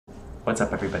What's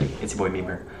up, everybody? It's your boy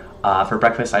Memer. For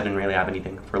breakfast, I didn't really have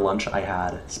anything. For lunch, I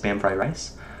had Spam fried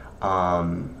rice,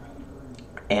 and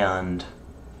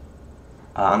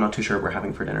I'm not too sure what we're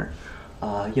having for dinner.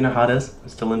 You know how it is. I'm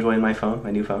still enjoying my phone,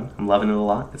 my new phone. I'm loving it a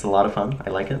lot. It's a lot of fun. I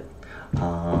like it.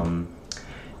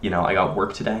 You know, I got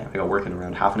work today. I got work in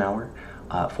around half an hour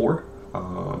at 4.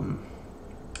 You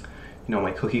know,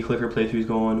 my cookie clicker playthrough is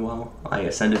going well. I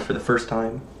ascended for the first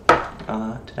time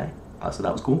today, so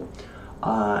that was cool.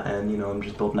 And you know, I'm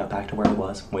just building that back to where I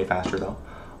was, way faster though.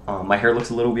 My hair looks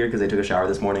a little weird because I took a shower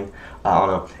this morning. I don't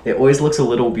know, it always looks a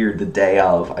little weird the day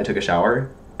of I took a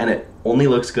shower, and it only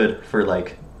looks good for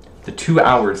like the 2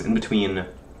 hours in between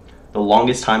the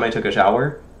longest time I took a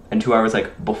shower and 2 hours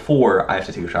like before I have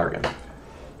to take a shower again.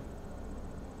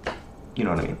 You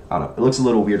know what I mean? I don't know, it looks a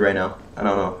little weird right now. I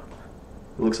don't know,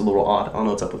 it looks a little odd. I don't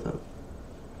know what's up with it.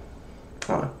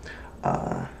 I don't know.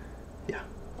 Yeah,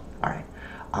 alright.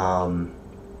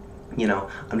 You know,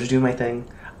 I'm just doing my thing.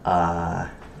 You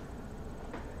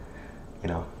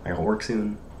know, I gotta work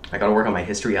soon. I gotta work on my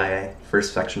history IA,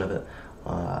 first section of it.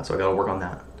 So I gotta work on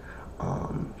that.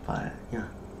 But yeah.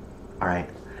 Alright.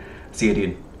 See you,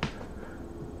 dude.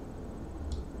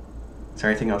 Is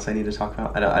there anything else I need to talk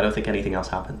about? I don't think anything else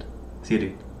happened. See you,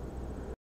 dude.